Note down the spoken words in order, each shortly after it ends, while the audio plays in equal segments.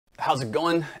how's it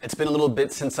going? It's been a little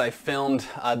bit since I filmed.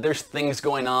 There's things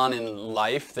going on in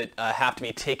life that have to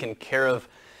be taken care of,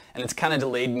 and it's kind of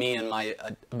delayed me and my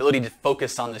ability to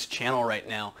focus on this channel right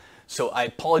now. So I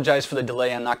apologize for the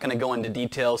delay. I'm not going to go into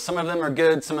details. Some of them are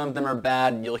good, some of them are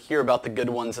bad. You'll hear about the good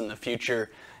ones in the future,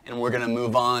 and we're going to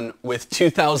move on with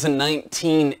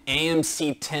 2019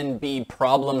 AMC 10B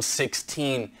problem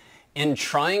 16. In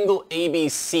triangle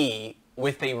ABC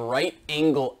with a right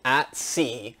angle at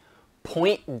C,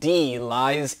 point D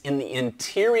lies in the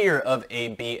interior of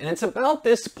AB, and it's about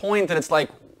this point that it's like,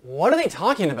 what are they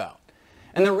talking about?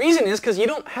 And the reason is because you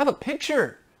don't have a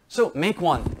picture. So make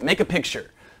one, make a picture.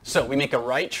 So we make a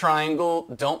right triangle.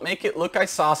 Don't make it look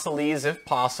isosceles if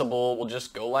possible. We'll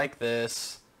just go like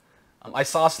this.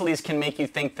 Isosceles can make you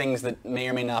think things that may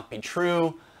or may not be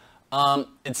true.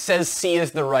 It says C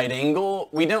is the right angle.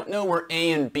 We don't know where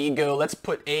A and B go. Let's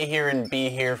put A here and B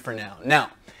here for now.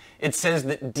 Now, it says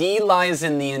that D lies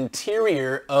in the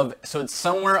interior of, so it's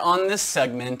somewhere on this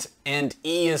segment, and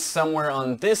E is somewhere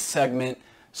on this segment,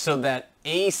 so that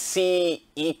AC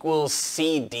equals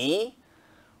CD.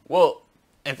 Well,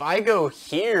 if I go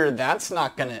here, that's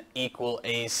not going to equal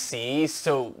AC,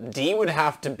 so D would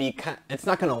have to be, it's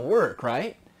not going to work,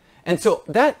 right? And so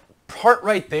that part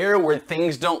right there where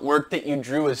things don't work that you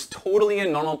drew is totally a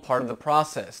normal part of the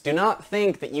process. Do not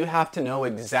think that you have to know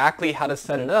exactly how to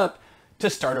set it up to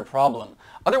start a problem.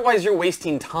 Otherwise, you're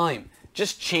wasting time.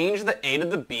 Just change the A to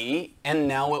the B, and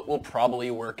now it will probably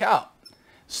work out.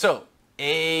 So,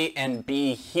 A and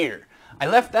B here. I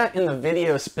left that in the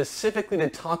video specifically to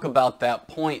talk about that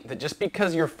point, that just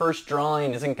because your first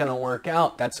drawing isn't going to work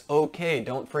out, that's okay.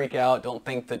 Don't freak out. Don't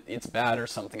think that it's bad or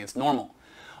something. It's normal.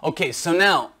 Okay, so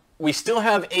now we still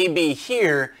have AB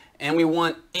here, and we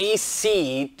want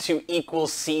AC to equal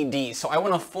CD. So I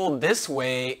want to fold this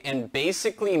way and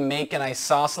basically make an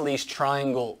isosceles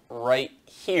triangle right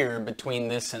here between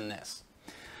this and this.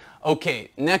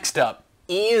 Okay, next up,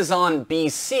 E is on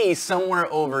BC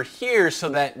somewhere over here so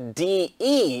that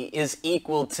DE is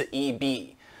equal to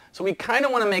EB. So we kind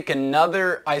of want to make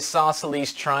another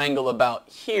isosceles triangle about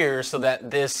here so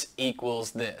that this equals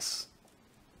this.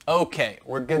 Okay,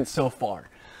 we're good so far.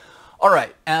 All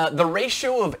right, the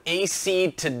ratio of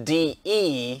AC to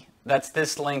DE, that's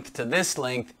this length to this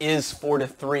length, is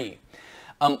 4:3.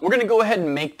 We're going to go ahead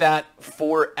and make that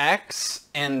 4x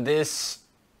and this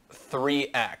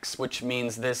 3x, which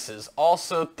means this is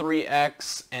also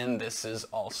 3x and this is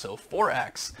also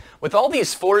 4x. With all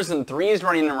these 4s and 3s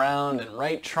running around and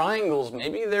right triangles,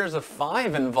 maybe there's a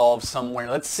 5 involved somewhere.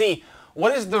 Let's see.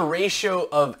 What is the ratio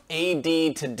of AD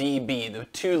to DB, the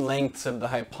two lengths of the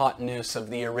hypotenuse of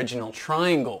the original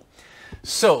triangle?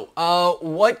 So,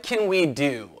 what can we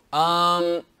do?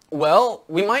 Well,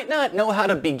 we might not know how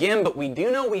to begin, but we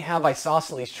do know we have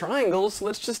isosceles triangles, so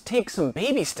let's just take some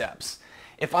baby steps.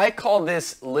 If I call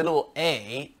this little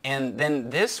a, and then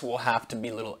this will have to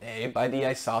be little a by the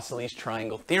isosceles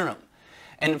triangle theorem.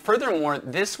 And furthermore,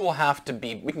 this will have to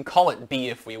be, we can call it B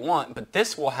if we want, but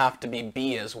this will have to be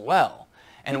B as well.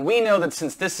 And we know that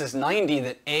since this is 90,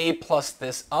 that A plus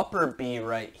this upper B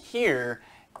right here,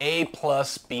 A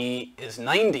plus B is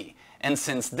 90. And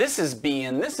since this is B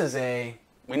and this is A,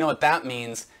 we know what that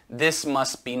means. This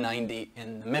must be 90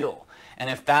 in the middle. And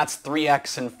if that's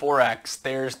 3x and 4x,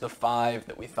 there's the 5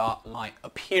 that we thought might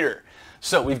appear.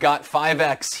 So we've got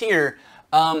 5x here.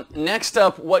 Next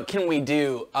up, what can we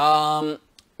do?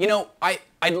 You know,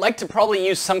 I'd like to probably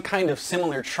use some kind of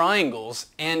similar triangles,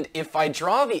 and if I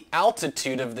draw the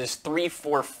altitude of this 3,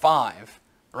 4, 5,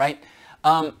 right,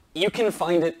 you can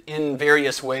find it in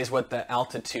various ways what the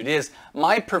altitude is.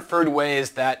 My preferred way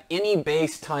is that any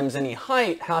base times any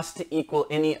height has to equal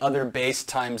any other base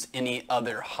times any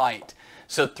other height.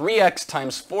 So 3x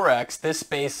times 4x, this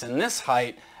base and this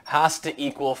height, has to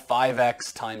equal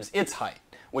 5x times its height,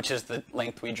 which is the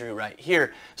length we drew right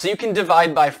here. So you can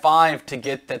divide by 5 to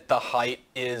get that the height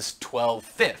is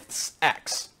 12/5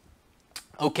 x.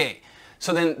 Okay,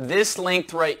 so then this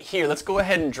length right here, let's go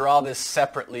ahead and draw this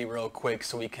separately real quick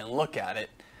so we can look at it.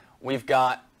 We've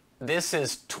got, this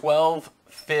is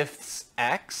 12/5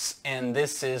 x, and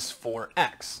this is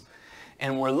 4x.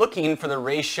 And we're looking for the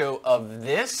ratio of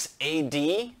this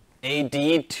AD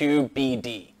to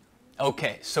BD.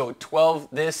 Okay, so 12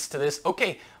 this to this.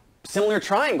 Okay, similar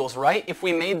triangles, right? If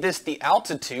we made this the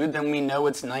altitude, then we know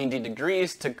it's 90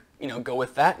 degrees to, go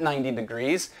with that 90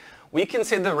 degrees. We can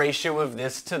say the ratio of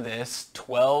this to this,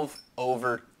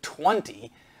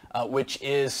 12/20, which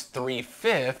is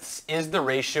 3/5, is the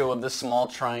ratio of the small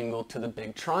triangle to the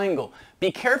big triangle.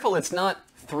 Be careful, it's not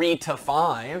 3 to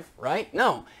 5, right?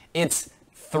 No, it's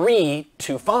 3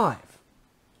 to 5.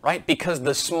 right? Because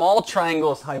the small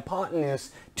triangle's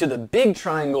hypotenuse to the big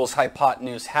triangle's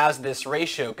hypotenuse has this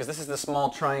ratio, because this is the small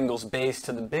triangle's base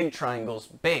to the big triangle's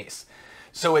base.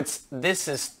 So this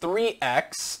is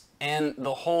 3x, and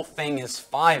the whole thing is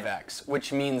 5x,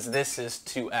 which means this is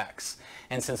 2x.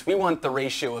 And since we want the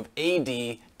ratio of AD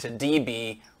to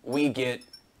DB, we get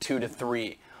 2 to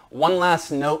 3. One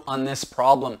last note on this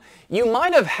problem. You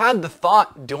might have had the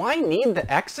thought, do I need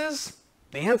the x's?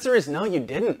 The answer is no, you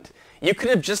didn't. You could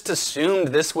have just assumed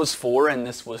this was 4 and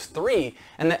this was 3,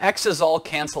 and the x's all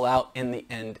cancel out in the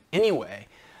end anyway.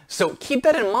 So keep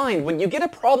that in mind. When you get a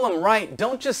problem right,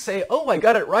 don't just say, oh, I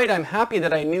got it right, I'm happy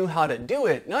that I knew how to do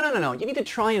it. No, no, no, no. You need to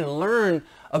try and learn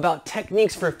about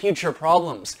techniques for future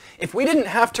problems. If we didn't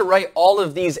have to write all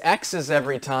of these x's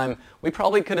every time, we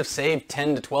probably could have saved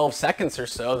 10 to 12 seconds or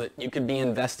so that you could be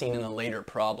investing in a later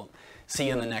problem. See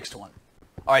you in the next one.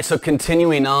 All right, so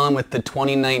continuing on with the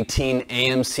 2019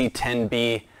 AMC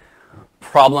 10B,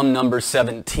 problem number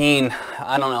 17.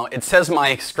 I don't know, it says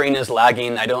my screen is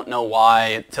lagging. I don't know why.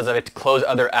 It says I have to close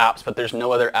other apps, but there's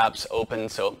no other apps open,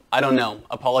 so I don't know.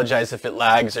 Apologize if it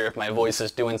lags or if my voice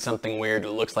is doing something weird. It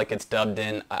looks like it's dubbed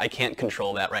in. I can't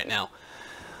control that right now.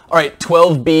 All right,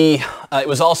 12B. It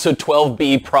was also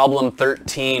 12B, problem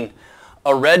 13.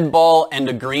 A red ball and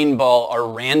a green ball are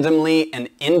randomly and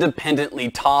independently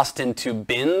tossed into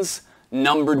bins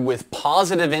numbered with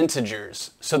positive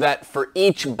integers, so that for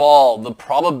each ball, the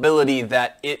probability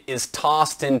that it is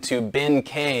tossed into bin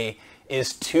K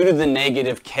is 2 to the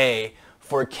negative K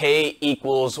for K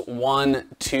equals 1,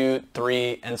 2,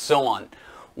 3, and so on.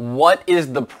 What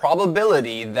is the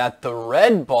probability that the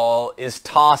red ball is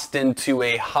tossed into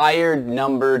a higher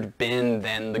numbered bin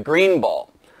than the green ball?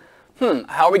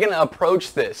 How are we going to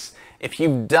approach this? If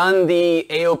you've done the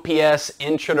AOPS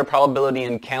Intro to Probability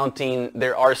and Counting,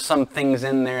 there are some things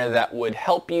in there that would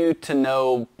help you to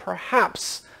know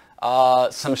perhaps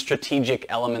some strategic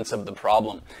elements of the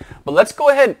problem. But let's go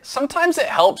ahead. Sometimes it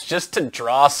helps just to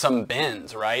draw some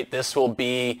bins, right? This will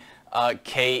be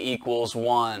K equals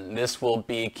 1. This will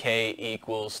be K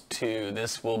equals 2.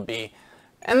 This will be...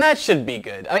 And that should be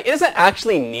good. I mean, it isn't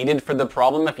actually needed for the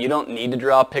problem. If you don't need to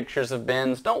draw pictures of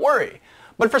bins, don't worry.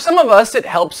 But for some of us, it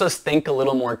helps us think a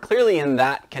little more clearly, and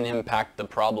that can impact the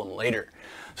problem later.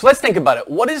 So let's think about it.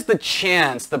 What is the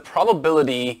chance, the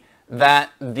probability that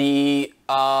the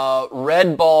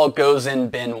red ball goes in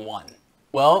bin 1?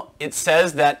 Well, it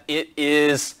says that it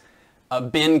is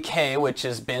bin K, which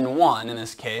is bin 1 in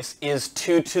this case, is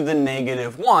 2 to the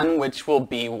negative 1, which will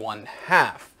be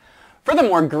 1/2.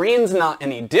 Furthermore, green's not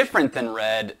any different than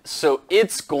red, so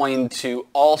it's going to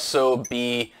also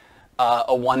be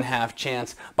a 1/2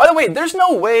 chance. By the way, there's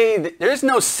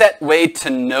no set way to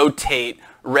notate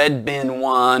red bin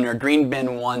 1 or green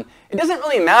bin 1. It doesn't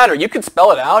really matter. You could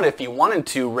spell it out if you wanted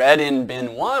to, red in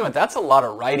bin 1, but that's a lot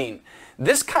of writing.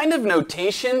 This kind of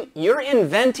notation, you're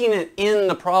inventing it in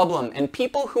the problem, and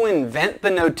people who invent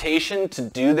the notation to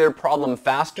do their problem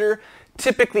faster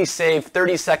typically save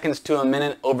 30 seconds to a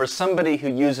minute over somebody who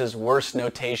uses worse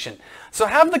notation. So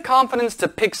have the confidence to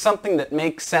pick something that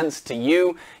makes sense to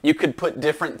you. You could put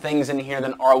different things in here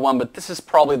than R1, but this is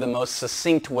probably the most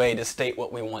succinct way to state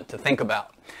what we want to think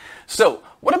about. So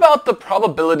what about the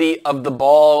probability of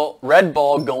the red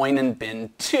ball going in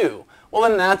bin 2? Well,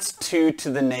 then that's 2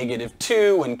 to the negative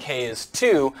 2 when K is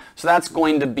 2, so that's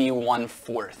going to be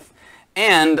 1/4.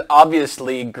 And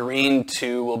obviously green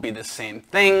 2 will be the same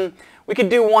thing. We could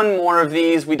do one more of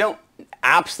these. We don't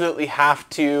absolutely have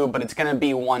to, but it's going to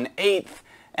be 1/8,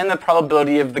 and the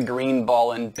probability of the green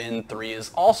ball in bin 3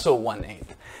 is also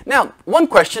 1/8. Now, one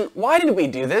question, why did we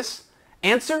do this?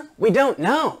 Answer, we don't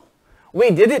know.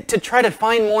 We did it to try to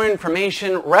find more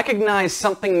information, recognize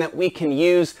something that we can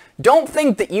use. Don't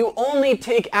think that you only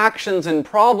take actions in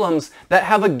problems that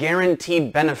have a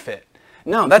guaranteed benefit.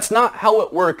 No, that's not how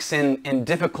it works in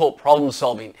difficult problem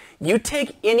solving. You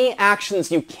take any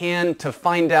actions you can to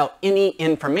find out any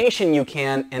information you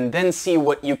can, and then see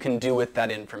what you can do with that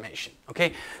information.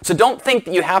 Okay? So don't think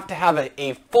that you have to have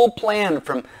a full plan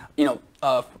from,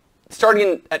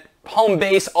 starting at home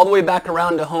base all the way back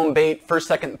around to home bait, first,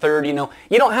 second, third. You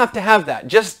don't have to have that.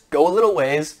 Just go a little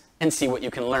ways and see what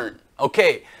you can learn.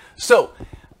 Okay, so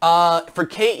for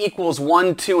K equals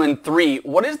 1, 2, and 3,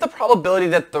 what is the probability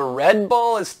that the red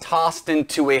ball is tossed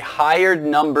into a higher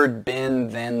numbered bin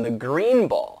than the green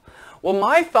ball? Well,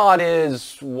 my thought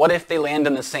is, what if they land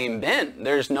in the same bin?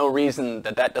 There's no reason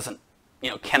that that doesn't,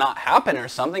 cannot happen or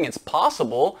something. It's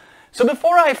possible. So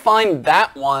before I find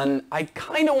that one, I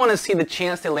kind of want to see the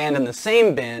chance they land in the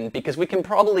same bin, because we can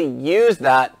probably use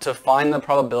that to find the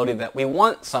probability that we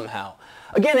want somehow.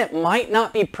 Again, it might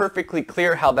not be perfectly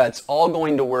clear how that's all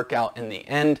going to work out in the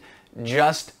end.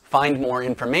 Just find more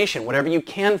information. Whatever you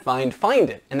can find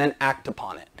it, and then act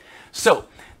upon it. So,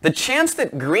 the chance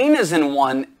that green is in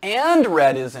 1 and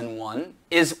red is in 1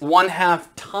 is 1/2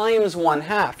 times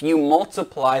 1/2. You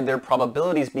multiply their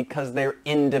probabilities because they're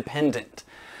independent.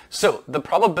 So, the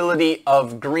probability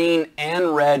of green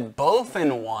and red both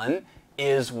in 1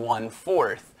 is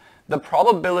 1/4. The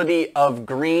probability of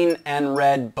green and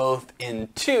red both in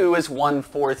 2 is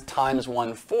 1/4 times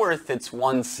 1/4. It's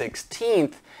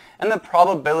 1/16. And the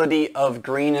probability of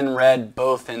green and red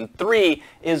both in 3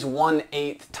 is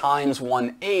 1/8 times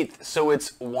 1/8, so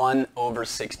it's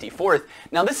 1/64.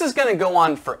 Now this is going to go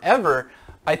on forever.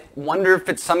 I wonder if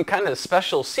it's some kind of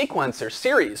special sequence or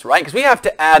series, right? Because we have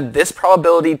to add this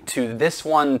probability to this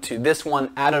one,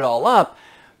 add it all up.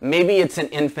 Maybe it's an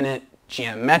infinite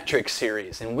geometric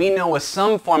series, and we know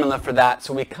some formula for that,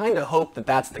 so we kind of hope that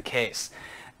that's the case.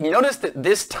 You notice that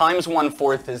this times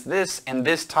 1/4 is this, and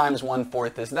this times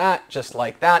 1/4 is that, just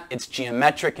like that. It's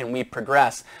geometric and we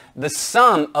progress. The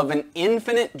sum of an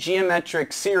infinite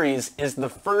geometric series is the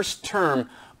first term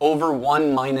over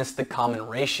 1 minus the common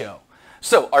ratio.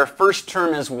 So our first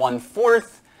term is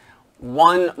 1/4.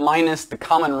 1 minus the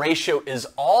common ratio is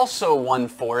also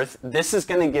 1/4. This is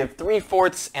going to give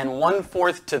 3/4, and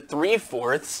 1/4 to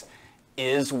 3/4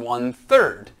 is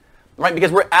 1/3. Right,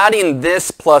 because we're adding this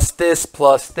plus this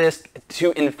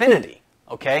to infinity,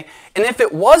 okay? And if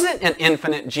it wasn't an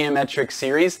infinite geometric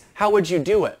series, how would you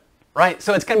do it, right?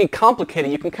 So it's going to be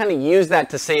complicated. You can kind of use that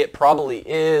to say it probably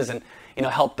is and,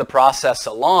 help the process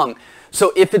along.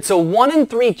 So if it's a 1 in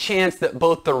 3 chance that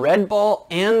both the red ball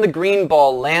and the green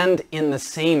ball land in the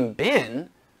same bin,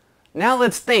 now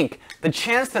let's think. The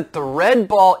chance that the red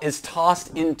ball is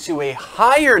tossed into a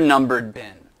higher numbered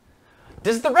bin.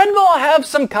 Does the red ball have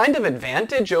some kind of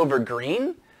advantage over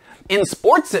green? In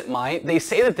sports it might. They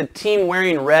say that the team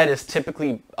wearing red is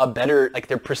typically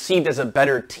they're perceived as a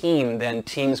better team than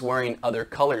teams wearing other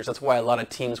colors. That's why a lot of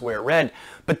teams wear red.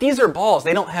 But these are balls.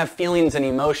 They don't have feelings and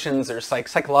emotions or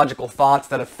psychological thoughts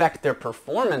that affect their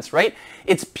performance, right?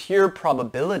 It's pure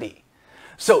probability.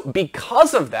 So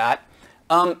because of that,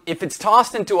 if it's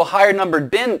tossed into a higher numbered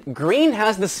bin, green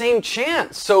has the same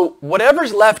chance. So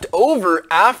whatever's left over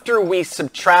after we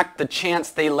subtract the chance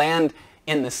they land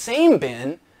in the same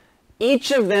bin,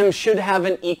 each of them should have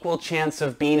an equal chance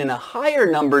of being in a higher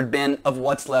numbered bin of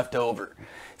what's left over.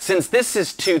 Since this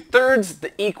is 2/3,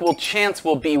 the equal chance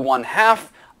will be 1/2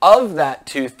 of that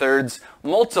 2/3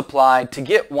 multiplied to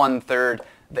get 1/3.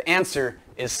 The answer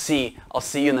is C. I'll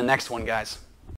see you in the next one, guys.